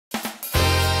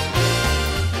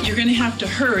you're going to have to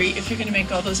hurry if you're going to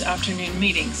make all those afternoon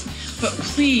meetings. But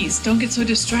please, don't get so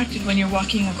distracted when you're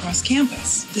walking across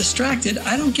campus. Distracted?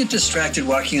 I don't get distracted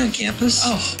walking on campus.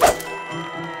 Oh.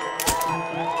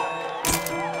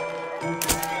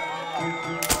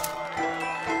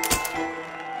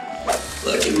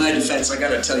 Look, in my defense, I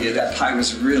gotta tell you, that pie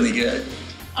was really good.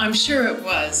 I'm sure it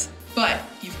was, but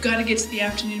you've got to get to the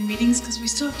afternoon meetings because we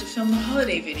still have to film the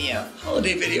holiday video.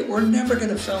 Holiday video? We're never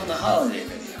gonna film the holiday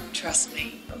video. Trust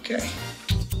me. Okay.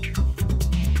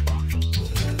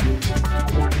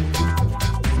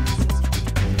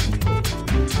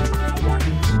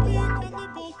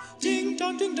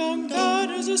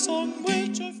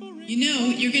 You know,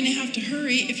 you're going to have to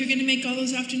hurry if you're going to make all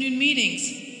those afternoon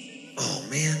meetings. Oh,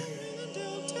 man.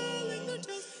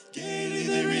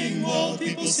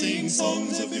 People sing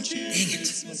songs of good cheer.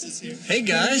 Hey,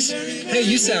 guys. Hey,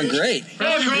 you sound great.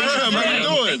 Hey, Graham, how you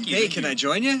doing? Hey, can I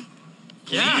join you?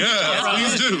 Yeah,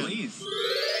 please do.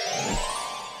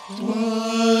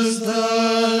 Was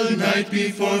the night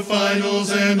before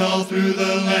finals, and all through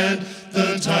the land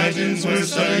the Titans were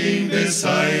studying this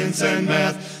science and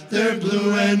math. Their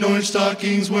blue and orange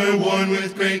stockings were worn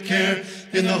with great care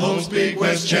in the hopes Big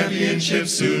West Championship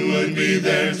soon would be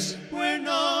theirs. We're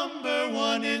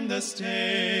 #1 in the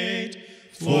state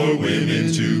for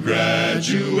women to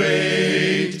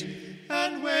graduate.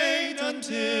 And wait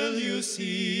until you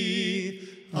see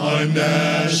our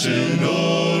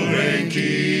national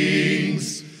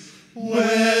rankings.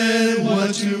 When,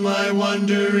 what to my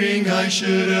wondering I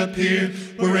should appear,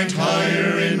 we're ranked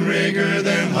higher in rigor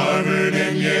than Harvard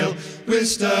and Yale. With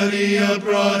study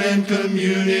abroad and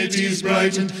communities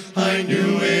brightened, I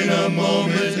knew in a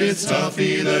moment it's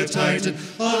Tuffy the Titan.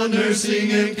 On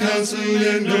nursing and counseling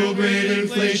and no grade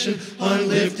inflation, on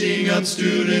lifting up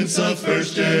students of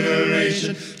first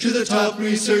generation to the top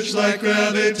research like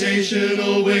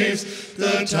gravitational waves.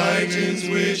 The Titans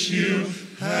wish you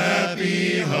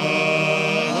happy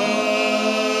holidays.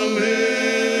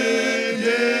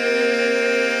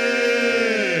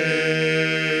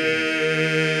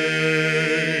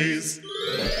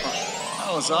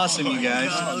 That was awesome, you guys.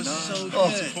 That was so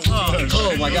good.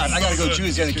 Oh my God, I gotta go.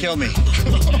 Drew's gonna kill me.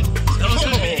 That was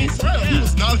amazing. He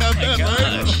was not that bad,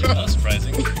 right? Not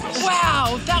surprising.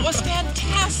 Wow, that was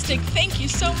fantastic. Thank you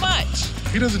so much.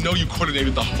 He doesn't know you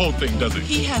coordinated the whole thing, does he?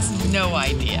 He has no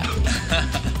idea.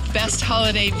 Best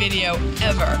holiday video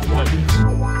ever.